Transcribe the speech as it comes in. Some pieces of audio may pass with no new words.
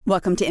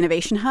Welcome to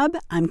Innovation Hub.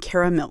 I'm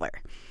Kara Miller.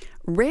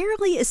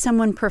 Rarely is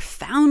someone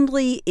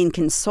profoundly,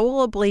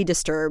 inconsolably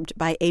disturbed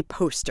by a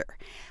poster,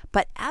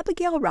 but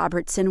Abigail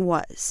Robertson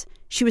was.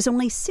 She was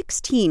only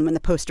 16 when the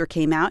poster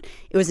came out.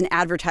 It was an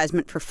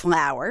advertisement for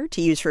flour to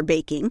use for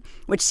baking,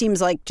 which seems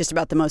like just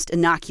about the most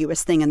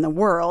innocuous thing in the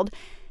world.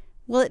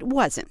 Well, it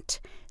wasn't.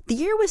 The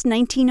year was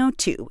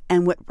 1902,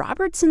 and what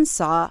Robertson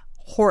saw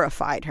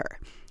horrified her.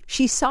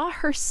 She saw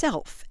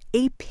herself,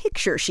 a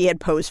picture she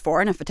had posed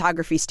for in a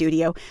photography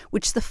studio,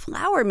 which the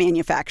flour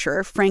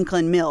manufacturer,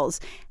 Franklin Mills,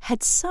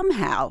 had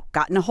somehow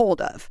gotten a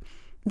hold of.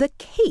 The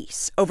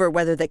case over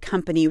whether the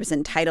company was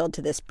entitled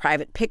to this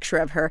private picture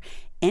of her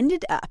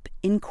ended up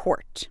in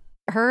court.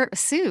 Her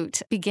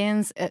suit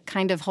begins a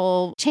kind of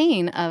whole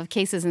chain of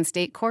cases in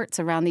state courts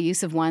around the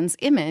use of one's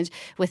image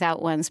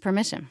without one's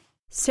permission.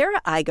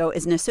 Sarah Igoe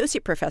is an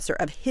associate professor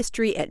of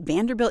history at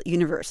Vanderbilt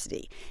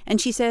University, and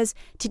she says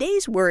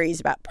today's worries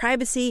about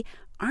privacy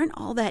aren't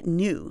all that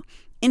new.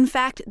 In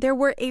fact, there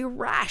were a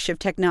rash of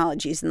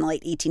technologies in the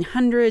late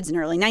 1800s and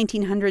early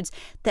 1900s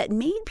that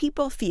made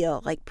people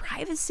feel like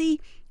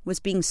privacy was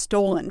being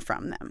stolen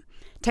from them.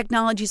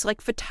 Technologies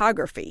like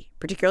photography,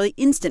 particularly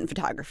instant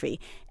photography,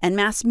 and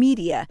mass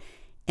media,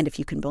 and if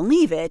you can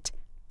believe it,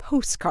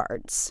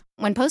 postcards.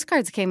 When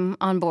postcards came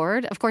on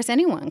board, of course,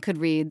 anyone could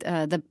read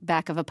the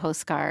back of a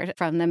postcard,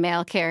 from the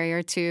mail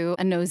carrier to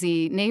a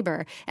nosy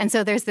neighbor. And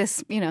so there's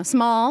this,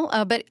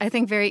 small, but I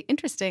think very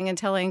interesting and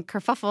telling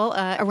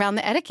kerfuffle around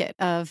the etiquette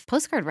of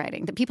postcard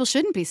writing, that people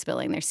shouldn't be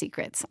spilling their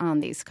secrets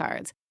on these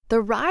cards.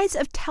 The rise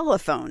of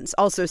telephones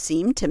also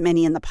seemed to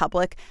many in the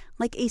public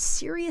like a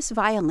serious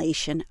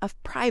violation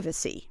of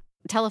privacy.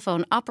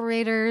 Telephone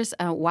operators,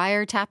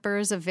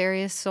 wiretappers of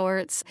various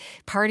sorts,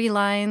 party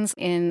lines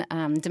in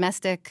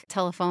domestic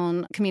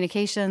telephone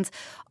communications.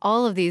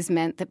 All of these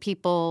meant that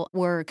people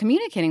were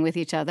communicating with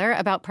each other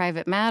about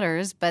private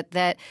matters, but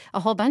that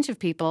a whole bunch of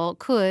people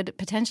could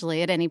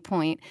potentially at any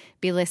point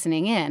be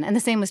listening in. And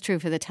the same was true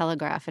for the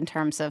telegraph in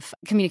terms of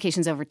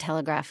communications over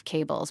telegraph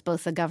cables.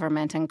 Both the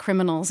government and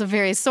criminals of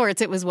various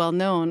sorts, it was well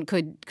known,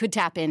 could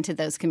tap into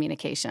those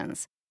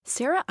communications.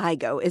 Sarah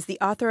Igoe is the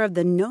author of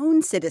The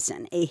Known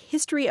Citizen, A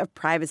History of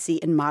Privacy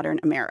in Modern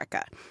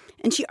America.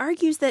 And she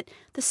argues that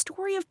the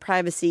story of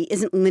privacy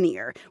isn't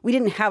linear. We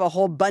didn't have a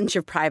whole bunch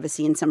of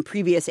privacy in some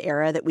previous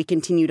era that we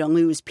continue to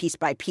lose piece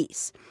by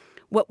piece.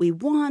 What we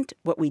want,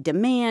 what we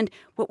demand,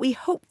 what we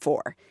hope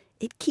for,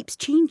 it keeps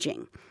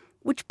changing.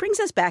 Which brings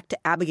us back to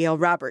Abigail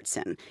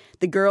Robertson,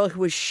 the girl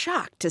who was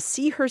shocked to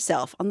see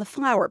herself on the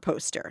flower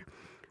poster.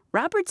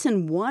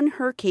 Robertson won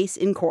her case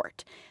in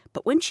court,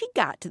 but when she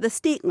got to the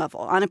state level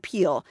on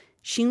appeal,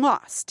 she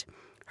lost.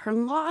 Her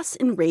loss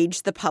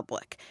enraged the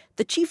public.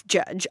 The chief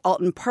judge,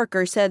 Alton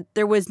Parker, said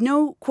there was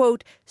no,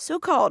 quote,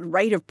 so-called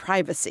right of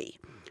privacy.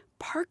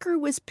 Parker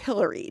was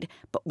pilloried,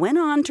 but went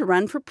on to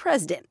run for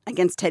president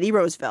against Teddy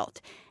Roosevelt.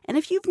 And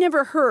if you've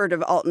never heard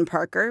of Alton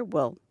Parker,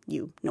 well,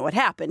 you know what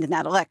happened in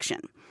that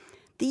election.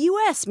 The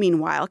U.S.,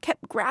 meanwhile,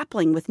 kept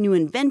grappling with new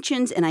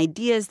inventions and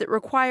ideas that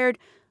required,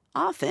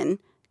 often,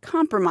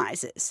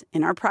 compromises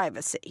in our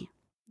privacy.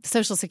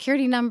 Social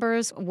Security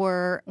numbers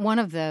were one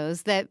of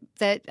those that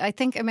I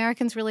think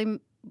Americans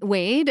really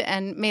weighed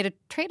and made a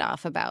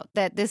trade-off about.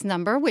 That this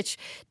number, which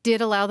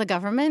did allow the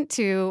government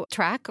to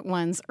track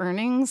one's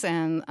earnings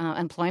and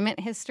employment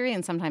history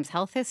and sometimes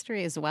health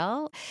history as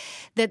well,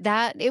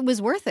 that it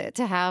was worth it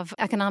to have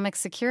economic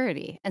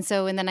security. And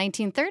so in the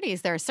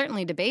 1930s, there are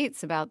certainly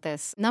debates about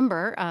this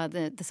number,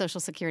 the Social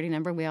Security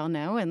number we all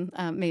know and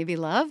maybe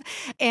love.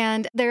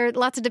 And there are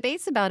lots of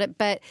debates about it.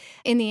 But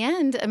in the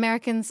end,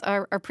 Americans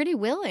are pretty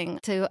willing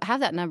to have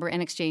that number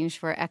in exchange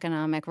for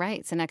economic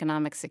rights and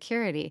economic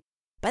security.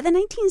 By the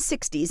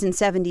 1960s and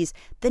 70s,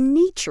 the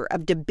nature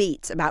of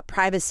debates about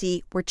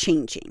privacy were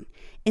changing.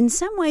 In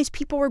some ways,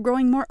 people were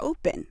growing more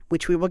open,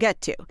 which we will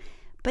get to.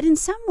 But in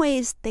some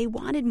ways, they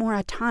wanted more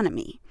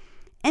autonomy.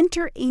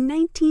 Enter a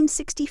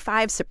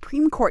 1965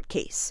 Supreme Court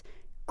case,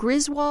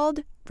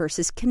 Griswold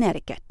versus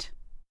Connecticut.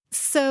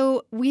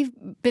 So we've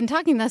been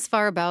talking thus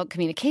far about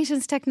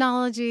communications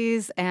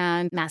technologies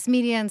and mass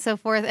media and so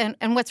forth.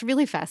 And what's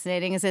really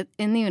fascinating is that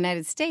in the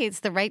United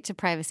States, the right to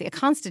privacy, a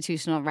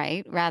constitutional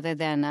right rather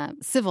than a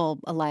civil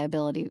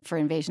liability for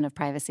invasion of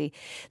privacy,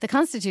 the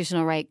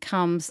constitutional right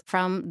comes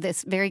from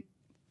this very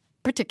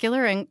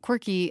particular and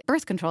quirky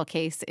birth control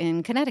case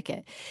in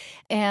Connecticut.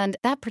 And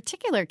that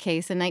particular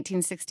case in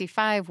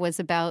 1965 was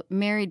about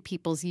married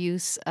people's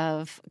use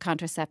of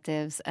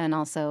contraceptives and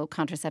also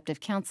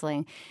contraceptive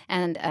counseling.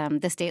 And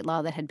the state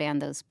law that had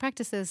banned those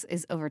practices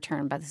is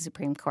overturned by the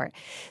Supreme Court.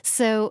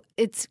 So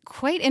it's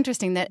quite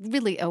interesting that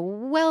really a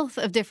wealth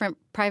of different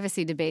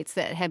privacy debates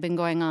that had been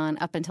going on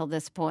up until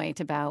this point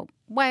about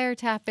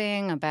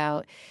wiretapping,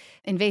 about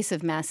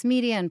invasive mass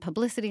media and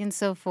publicity and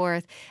so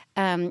forth,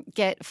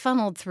 get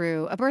funneled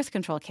through a birth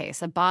control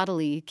case, a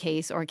bodily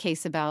case, or a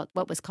case about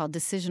what was called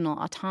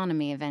decisional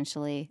autonomy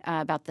eventually,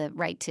 about the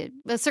right to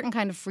a certain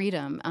kind of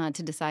freedom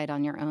to decide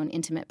on your own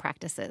intimate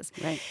practices.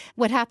 Right.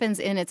 What happens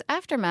in its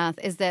aftermath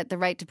is that the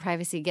right to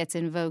privacy gets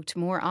invoked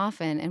more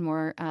often and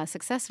more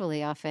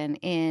successfully often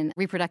in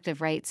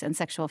reproductive rights and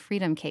sexual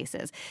freedom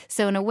cases.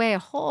 So in a way, a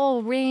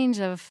whole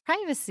range of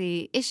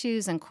privacy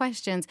issues and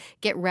questions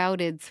get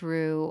routed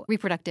through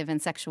reproductive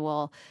and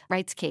sexual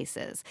rights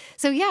cases.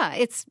 So yeah,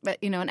 it's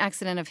an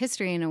accident of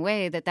history in a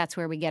way that's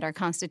where we get our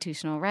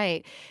constitutional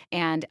right.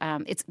 And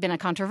it's been a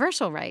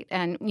controversial right.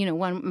 And,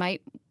 one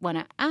might want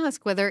to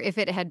ask whether if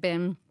it had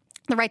been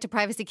the right to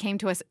privacy came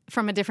to us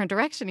from a different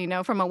direction,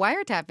 from a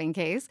wiretapping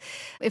case,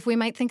 if we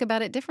might think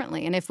about it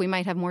differently and if we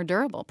might have more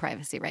durable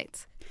privacy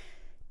rights.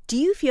 Do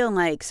you feel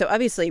like, so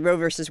obviously Roe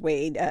versus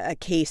Wade, a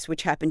case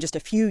which happened just a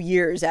few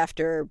years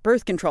after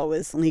birth control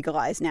was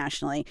legalized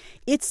nationally,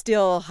 it's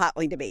still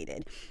hotly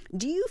debated.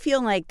 Do you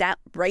feel like that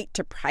right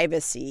to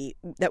privacy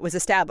that was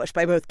established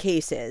by both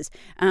cases,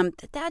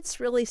 that's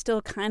really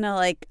still kind of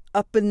like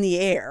up in the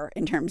air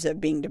in terms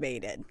of being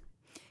debated?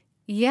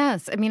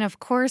 Yes. I mean, of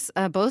course,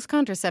 both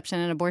contraception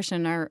and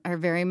abortion are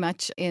very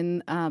much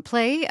in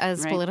play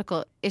as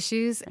political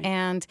issues. Right.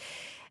 And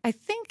I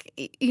think,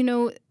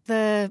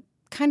 the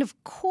kind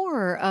of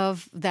core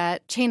of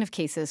that chain of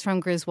cases from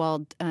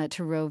Griswold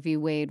to Roe v.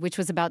 Wade, which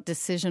was about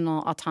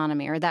decisional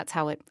autonomy, or that's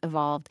how it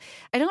evolved.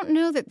 I don't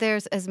know that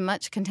there's as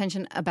much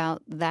contention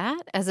about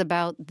that as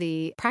about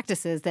the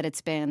practices that it's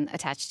been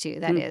attached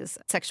to, that is,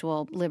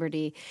 sexual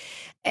liberty.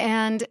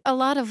 And a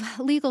lot of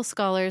legal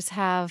scholars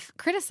have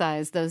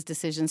criticized those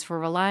decisions for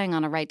relying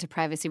on a right to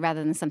privacy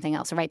rather than something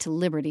else, a right to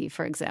liberty,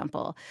 for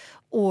example,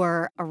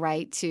 or a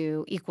right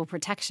to equal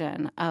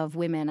protection of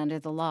women under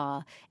the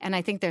law. And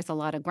I think there's a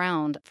lot of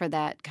ground for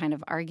that kind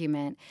of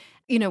argument.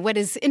 What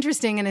is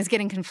interesting and is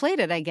getting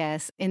conflated, I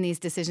guess, in these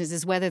decisions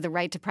is whether the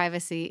right to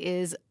privacy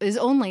is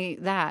only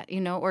that,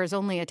 or is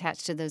only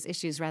attached to those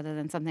issues rather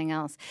than something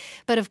else.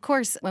 But of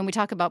course, when we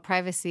talk about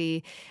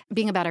privacy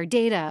being about our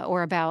data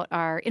or about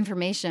our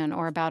information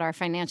or about our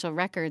financial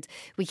records,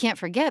 we can't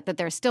forget that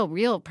there's still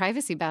real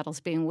privacy battles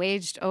being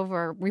waged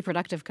over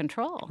reproductive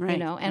control,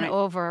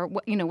 over,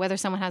 whether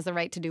someone has the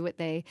right to do what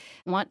they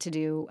want to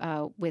do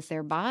with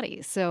their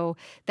bodies. So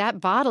that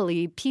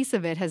bodily piece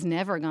of it has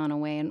never gone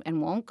away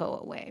and won't go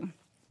away.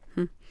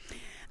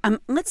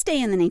 Let's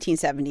stay in the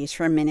 1970s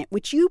for a minute,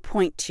 which you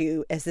point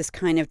to as this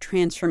kind of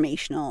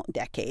transformational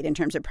decade in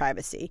terms of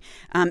privacy.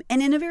 And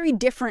in a very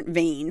different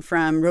vein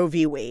from Roe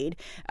v. Wade,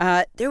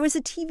 there was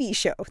a TV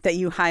show that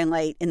you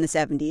highlight in the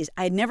 70s.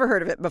 I had never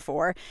heard of it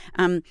before.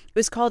 It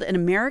was called An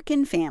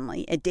American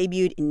Family. It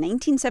debuted in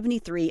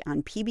 1973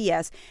 on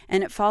PBS,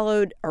 and it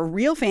followed a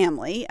real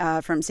family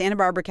from Santa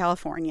Barbara,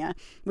 California,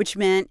 which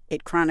meant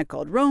it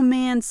chronicled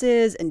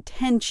romances and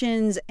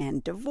tensions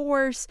and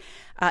divorce.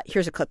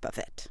 Here's a clip of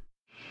it.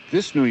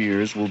 This New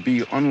Year's will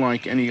be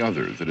unlike any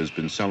other that has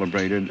been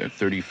celebrated at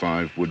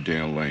 35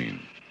 Wooddale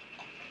Lane.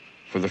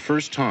 For the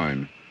first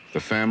time, the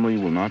family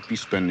will not be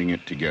spending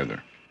it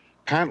together.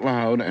 Pat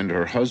Loud and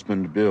her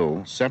husband,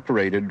 Bill,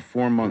 separated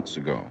 4 months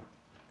ago,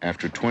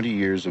 after 20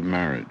 years of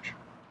marriage.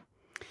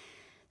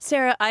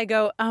 Sarah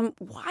Igo,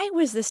 why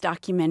was this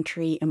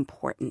documentary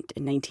important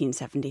in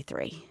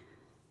 1973?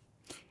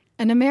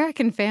 An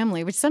American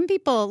Family, which some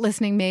people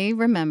listening may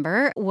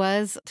remember,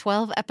 was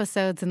 12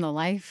 episodes in the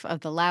life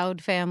of the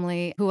Loud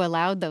family who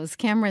allowed those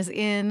cameras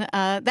in.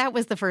 That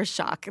was the first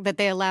shock, that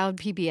they allowed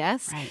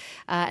PBS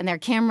and their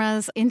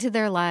cameras into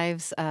their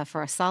lives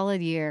for a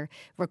solid year,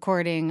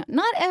 recording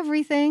not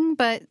everything,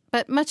 but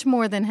much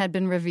more than had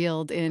been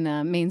revealed in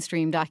a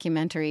mainstream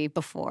documentary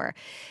before.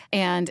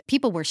 And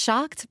people were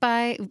shocked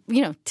by,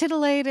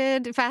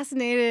 titillated,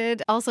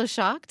 fascinated, also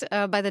shocked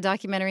by the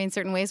documentary in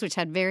certain ways, which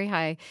had very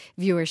high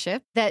viewership.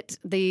 That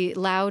the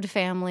Loud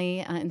family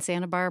in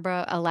Santa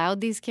Barbara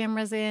allowed these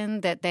cameras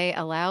in, that they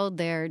allowed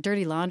their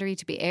dirty laundry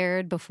to be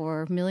aired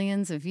before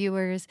millions of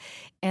viewers,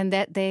 and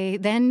that they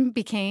then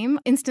became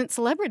instant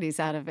celebrities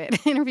out of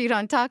it, interviewed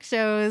on talk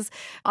shows,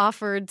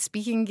 offered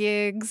speaking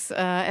gigs,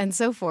 and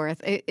so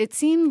forth. It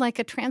seemed like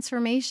a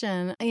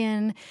transformation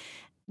in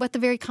what the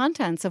very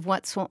contents of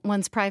what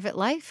one's private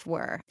life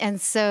were.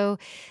 And so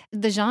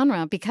the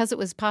genre, because it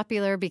was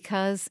popular,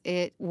 because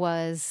it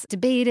was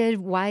debated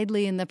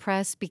widely in the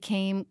press,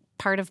 became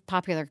part of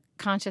popular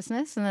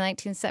consciousness in the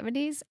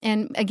 1970s,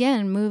 and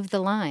again moved the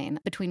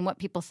line between what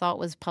people thought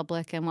was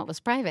public and what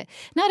was private.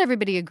 Not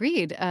everybody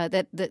agreed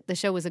that the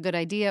show was a good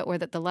idea or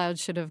that the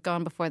Louds should have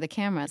gone before the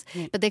cameras,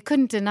 but they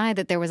couldn't deny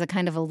that there was a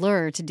kind of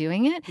allure to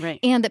doing it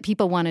and that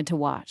people wanted to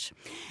watch.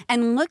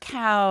 And look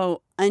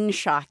how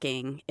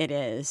unshocking it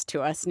is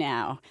to us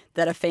now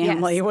that a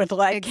family would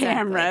let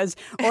cameras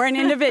or an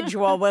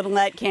individual would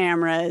let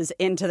cameras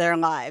into their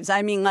lives.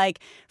 I mean, like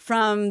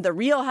from the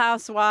Real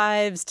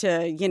Housewives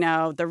to,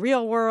 the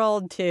Real World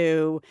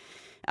to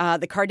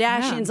the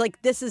Kardashians. Yeah.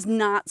 Like, this is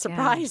not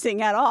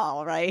surprising at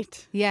all,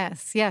 right?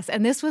 Yes, yes.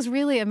 And this was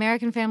really,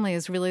 American Family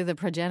is really the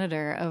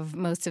progenitor of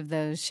most of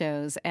those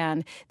shows.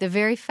 And the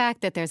very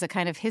fact that there's a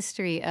kind of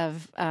history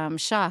of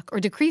shock or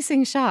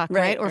decreasing shock,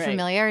 right? Or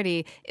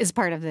familiarity is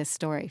part of this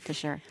story, for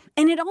sure.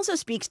 And it also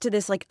speaks to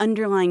this like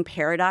underlying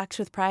paradox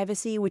with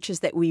privacy, which is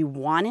that we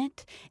want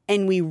it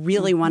and we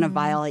really want to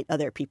violate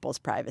other people's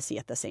privacy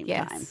at the same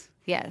time.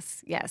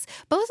 Yes, yes.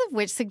 Both of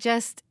which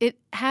suggest it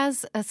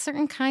has a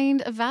certain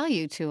kind of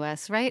value to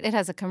us, right? It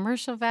has a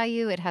commercial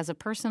value, it has a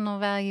personal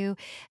value,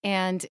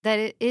 and that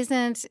it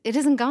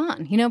isn't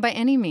gone, by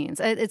any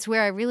means. It's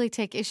where I really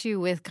take issue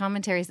with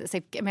commentaries that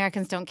say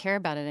Americans don't care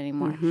about it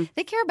anymore.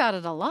 They care about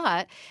it a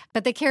lot,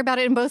 but they care about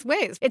it in both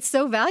ways. It's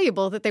so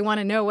valuable that they want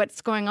to know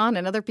what's going on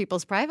in other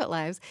people's private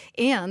lives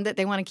and that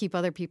they want to keep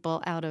other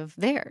people out of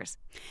theirs.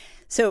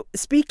 So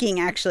speaking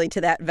actually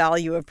to that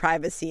value of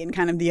privacy and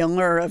kind of the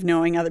allure of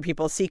knowing other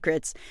people's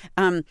secrets,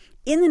 in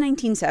the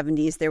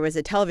 1970s, there was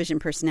a television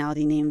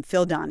personality named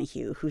Phil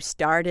Donahue who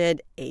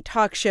started a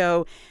talk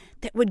show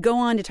that would go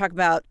on to talk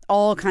about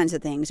all kinds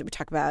of things. It would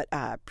talk about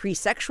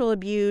pre-sexual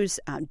abuse,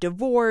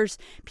 divorce,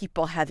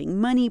 people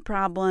having money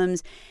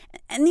problems.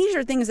 And these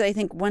are things that I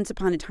think once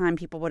upon a time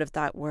people would have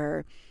thought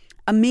were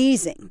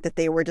amazing that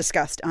they were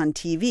discussed on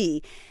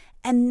TV.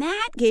 And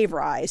that gave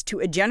rise to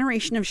a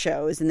generation of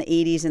shows in the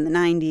 80s and the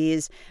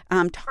 90s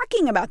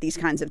talking about these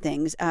kinds of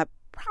things.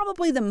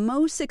 Probably the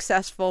most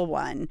successful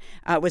one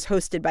was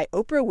hosted by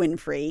Oprah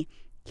Winfrey.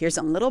 Here's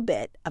a little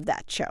bit of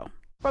that show.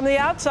 From the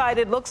outside,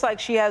 it looks like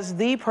she has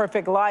the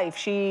perfect life.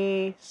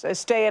 She's a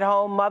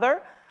stay-at-home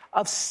mother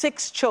of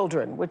 6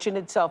 children, which in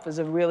itself is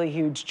a really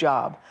huge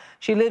job.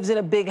 She lives in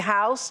a big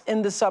house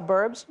in the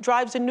suburbs,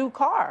 drives a new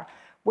car,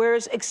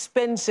 wears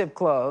expensive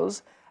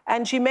clothes,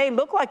 and she may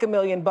look like $1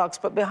 million,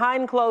 but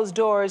behind closed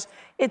doors,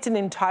 it's an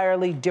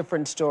entirely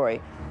different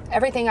story.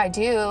 Everything I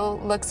do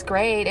looks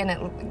great and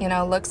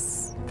it,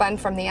 looks fun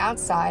from the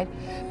outside,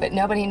 but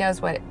nobody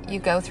knows what you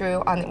go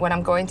through what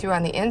I'm going through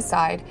on the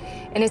inside,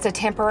 and it's a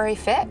temporary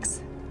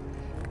fix.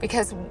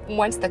 Because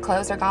once the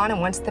clothes are gone and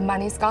once the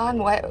money's gone,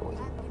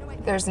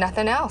 there's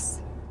nothing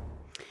else.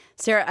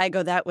 Sarah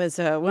Igo, that was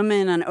a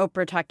woman on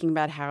Oprah talking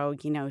about how,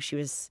 she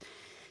was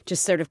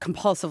just sort of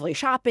compulsively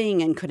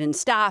shopping and couldn't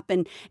stop.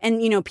 And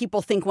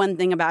people think one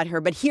thing about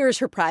her, but here's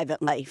her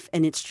private life.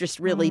 And it's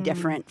just really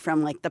different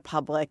from like the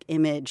public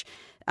image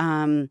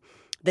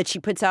that she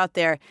puts out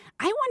there.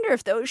 I wonder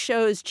if those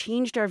shows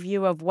changed our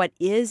view of what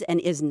is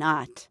and is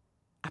not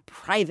a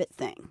private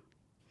thing.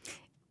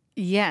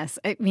 Yes.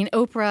 I mean,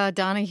 Oprah,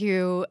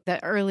 Donahue,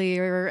 the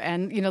earlier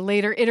and,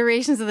 later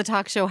iterations of the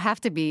talk show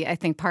have to be, I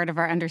think, part of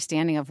our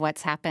understanding of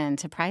what's happened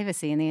to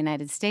privacy in the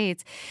United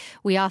States.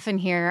 We often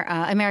hear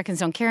Americans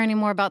don't care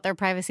anymore about their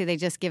privacy. They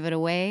just give it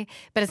away.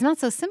 But it's not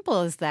so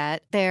simple as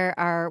that. There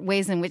are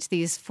ways in which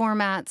these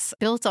formats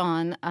built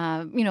on,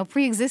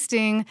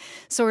 pre-existing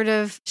sort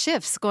of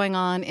shifts going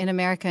on in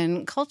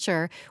American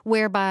culture,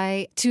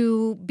 whereby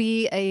to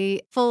be a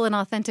full and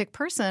authentic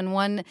person,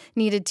 one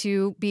needed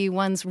to be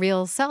one's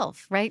real self.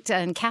 Right,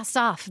 and cast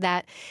off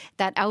that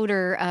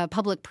outer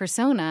public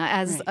persona,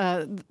 as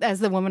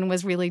the woman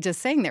was really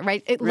just saying that,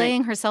 right?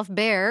 Laying herself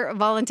bare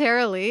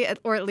voluntarily,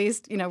 or at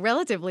least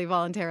relatively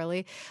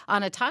voluntarily,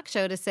 on a talk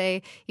show to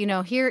say,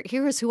 here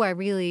is who I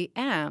really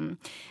am.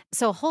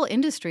 So a whole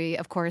industry,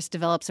 of course,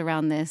 develops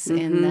around this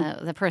in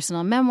the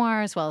personal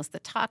memoir as well as the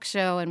talk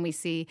show, and we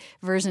see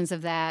versions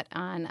of that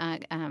on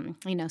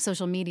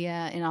social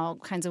media in all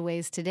kinds of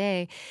ways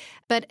today.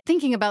 But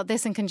thinking about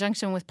this in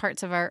conjunction with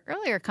parts of our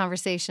earlier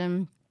conversation,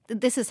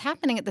 this is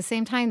happening at the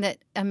same time that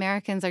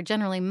Americans are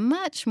generally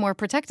much more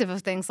protective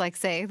of things like,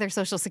 say, their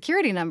Social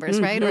Security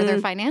numbers, right, or their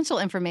financial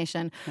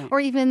information,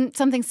 or even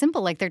something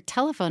simple like their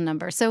telephone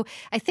number. So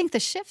I think the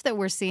shift that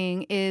we're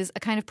seeing is a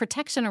kind of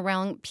protection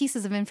around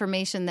pieces of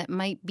information that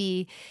might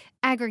be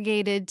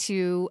aggregated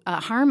to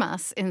harm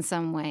us in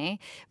some way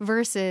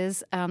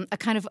versus a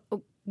kind of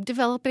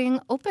developing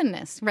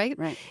openness, right?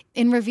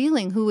 In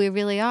revealing who we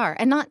really are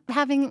and not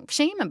having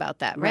shame about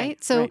that,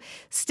 right? So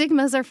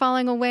stigmas are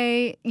falling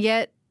away,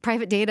 yet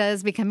private data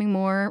is becoming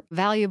more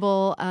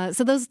valuable.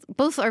 So those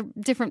both are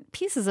different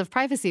pieces of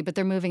privacy, but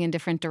they're moving in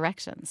different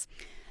directions.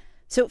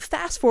 So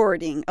fast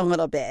forwarding a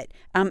little bit,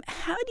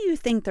 how do you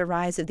think the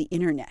rise of the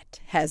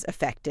internet has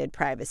affected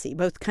privacy,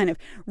 both kind of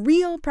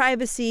real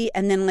privacy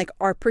and then like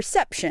our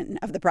perception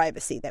of the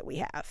privacy that we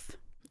have?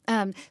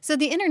 So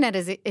the internet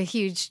is a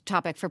huge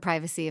topic for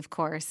privacy, of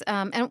course.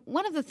 And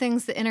one of the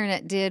things the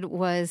internet did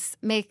was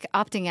make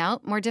opting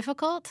out more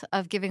difficult,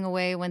 of giving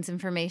away one's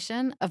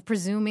information, of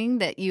presuming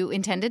that you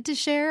intended to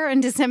share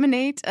and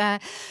disseminate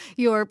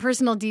your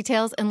personal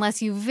details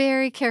unless you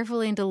very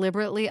carefully and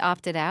deliberately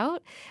opted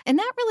out. And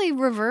that really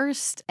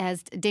reversed,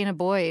 as Dana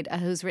Boyd,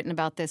 who's written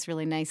about this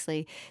really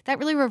nicely, that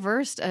really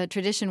reversed a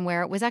tradition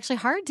where it was actually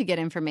hard to get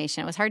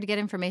information. It was hard to get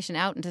information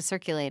out and to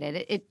circulate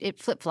it. It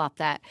flip-flopped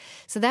that.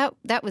 So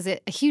that was was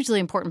a hugely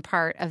important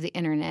part of the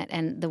internet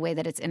and the way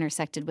that it's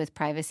intersected with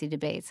privacy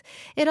debates.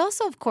 It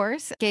also, of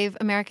course, gave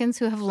Americans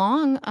who have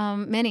long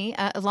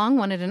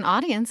wanted an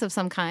audience of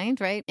some kind,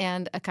 right,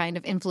 and a kind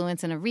of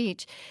influence and a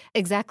reach,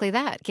 exactly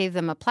that. Gave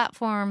them a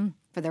platform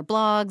for their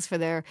blogs, for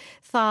their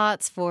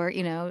thoughts, for,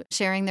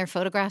 sharing their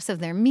photographs of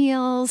their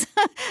meals,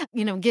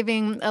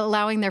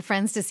 allowing their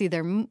friends to see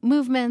their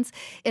movements.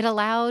 It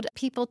allowed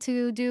people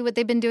to do what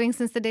they've been doing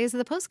since the days of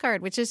the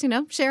postcard, which is,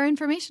 share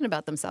information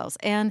about themselves.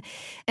 And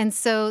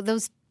so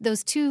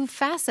those two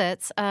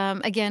facets,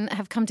 again,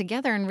 have come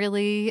together in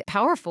really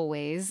powerful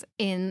ways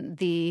in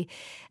the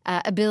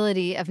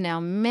ability of now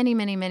many,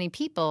 many, many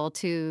people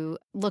to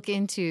look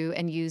into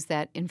and use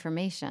that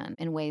information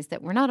in ways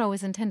that were not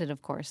always intended,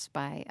 of course,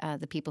 by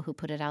the people who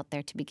put it out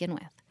there to begin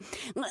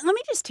with. Let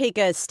me just take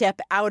a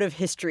step out of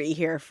history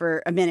here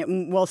for a minute.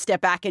 We'll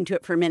step back into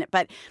it for a minute.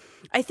 But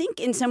I think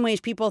in some ways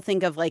people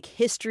think of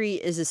history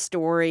is a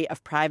story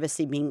of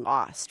privacy being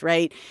lost,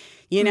 right?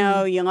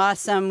 You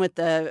lost some with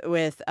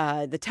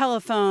the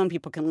telephone.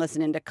 People can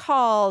listen into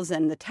calls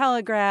and the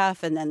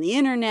telegraph and then the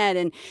internet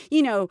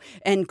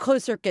and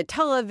closed circuit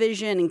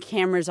television and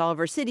cameras all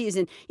over cities.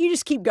 And you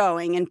just keep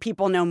going and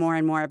people know more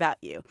and more about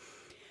you.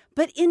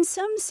 But in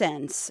some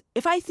sense,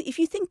 if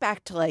you think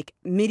back to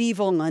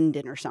medieval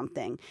London or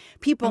something,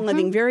 people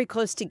living very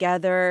close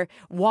together,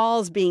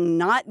 walls being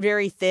not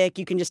very thick,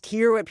 you can just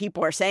hear what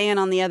people are saying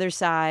on the other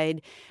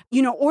side,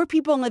 or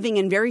people living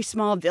in very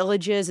small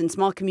villages and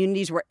small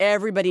communities where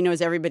everybody knows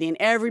everybody and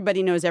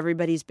everybody knows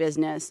everybody's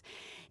business.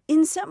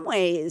 In some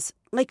ways,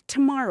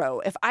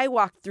 tomorrow, if I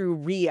walked through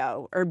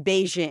Rio or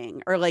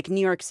Beijing or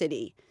New York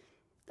City,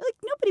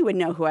 nobody would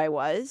know who I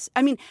was.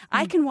 I mean,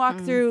 I can walk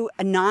through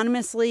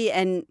anonymously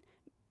and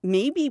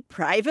maybe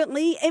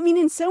privately. I mean,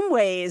 in some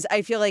ways,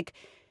 I feel like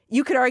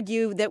you could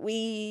argue that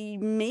we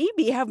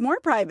maybe have more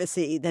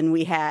privacy than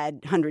we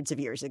had hundreds of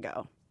years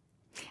ago.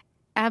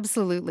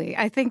 Absolutely.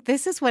 I think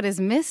this is what is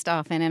missed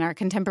often in our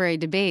contemporary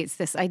debates,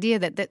 this idea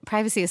that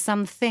privacy is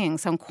something,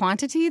 some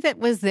quantity that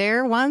was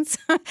there once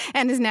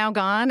and is now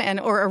gone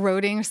or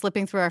eroding or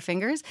slipping through our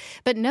fingers.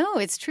 But no,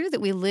 it's true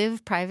that we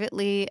live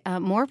privately,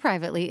 more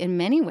privately in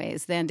many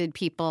ways than did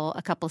people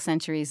a couple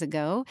centuries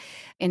ago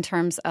in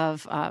terms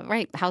of,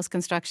 house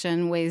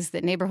construction, ways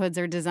that neighborhoods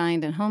are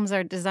designed and homes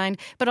are designed,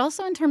 but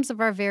also in terms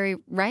of our very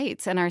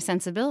rights and our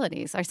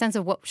sensibilities. Our sense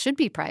of what should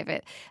be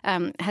private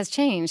has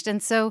changed.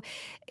 And so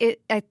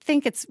I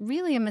think it's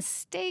really a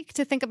mistake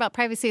to think about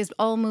privacy as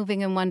all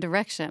moving in one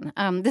direction.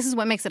 This is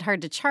what makes it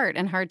hard to chart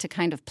and hard to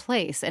kind of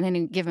place at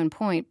any given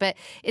point. But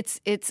it's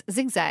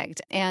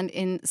zigzagged. And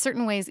in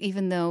certain ways,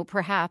 even though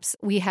perhaps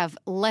we have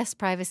less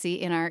privacy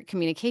in our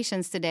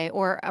communications today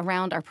or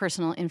around our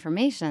personal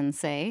information,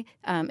 say,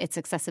 its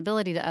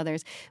accessibility to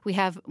others, we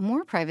have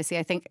more privacy,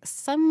 I think,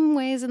 some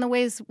ways in the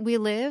ways we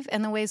live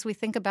and the ways we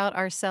think about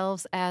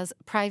ourselves as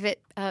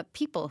private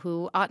people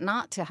who ought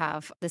not to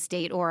have the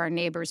state or our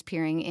neighbors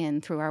peering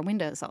in through our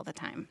windows all the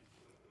time.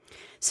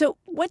 So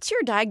what's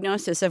your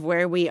diagnosis of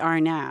where we are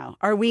now?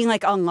 Are we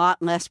a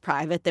lot less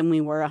private than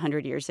we were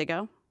 100 years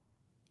ago?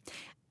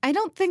 I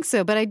don't think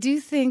so, but I do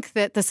think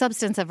that the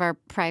substance of our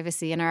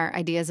privacy and our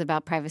ideas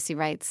about privacy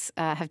rights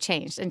have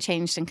changed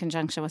in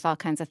conjunction with all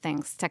kinds of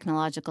things,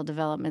 technological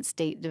developments,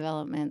 state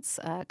developments,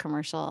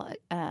 commercial,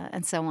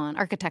 and so on,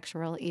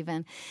 architectural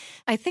even.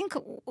 I think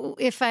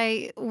if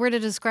I were to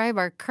describe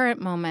our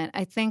current moment,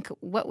 I think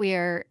what we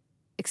are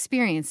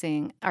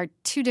experiencing are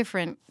two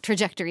different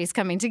trajectories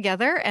coming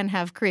together and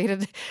have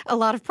created a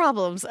lot of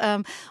problems.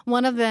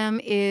 One of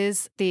them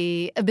is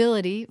the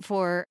ability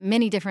for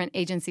many different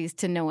agencies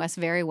to know us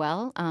very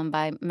well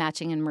by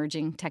matching and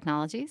merging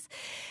technologies.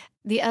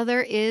 The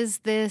other is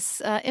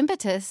this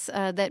impetus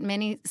that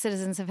many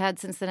citizens have had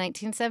since the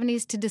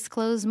 1970s to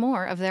disclose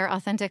more of their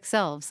authentic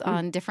selves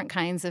on different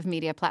kinds of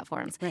media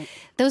platforms. Right.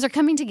 Those are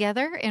coming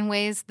together in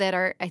ways that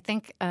are, I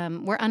think,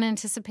 were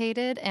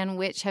unanticipated and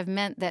which have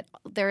meant that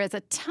there is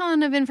a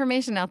ton of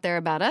information out there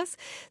about us,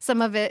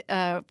 some of it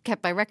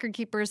kept by record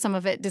keepers, some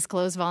of it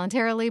disclosed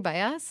voluntarily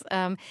by us.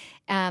 And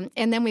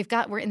then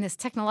we're in this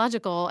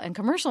technological and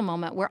commercial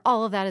moment where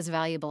all of that is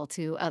valuable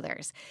to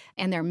others.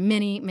 And there are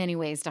many, many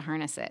ways to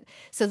harness it.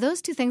 So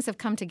those two things have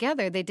come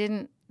together. They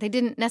didn't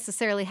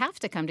necessarily have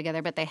to come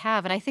together, but they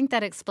have. And I think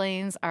that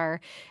explains our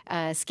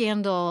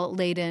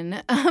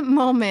scandal-laden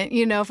moment,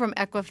 from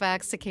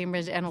Equifax to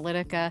Cambridge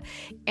Analytica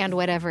and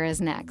whatever is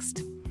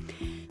next.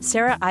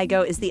 Sarah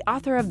Igoe is the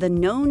author of The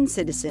Known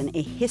Citizen,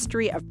 A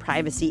History of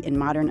Privacy in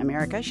Modern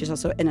America. She's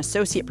also an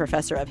associate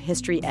professor of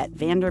history at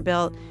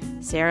Vanderbilt.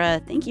 Sarah,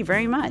 thank you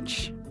very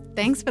much.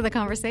 Thanks for the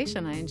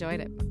conversation. I enjoyed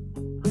it.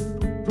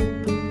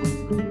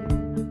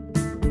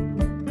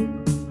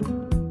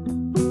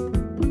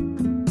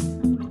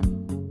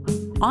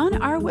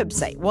 On our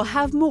website, we'll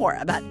have more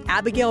about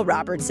Abigail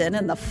Robertson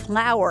and the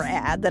flower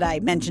ad that I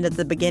mentioned at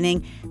the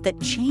beginning that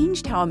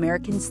changed how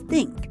Americans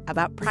think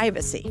about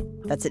privacy.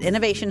 That's at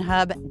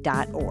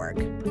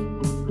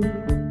innovationhub.org.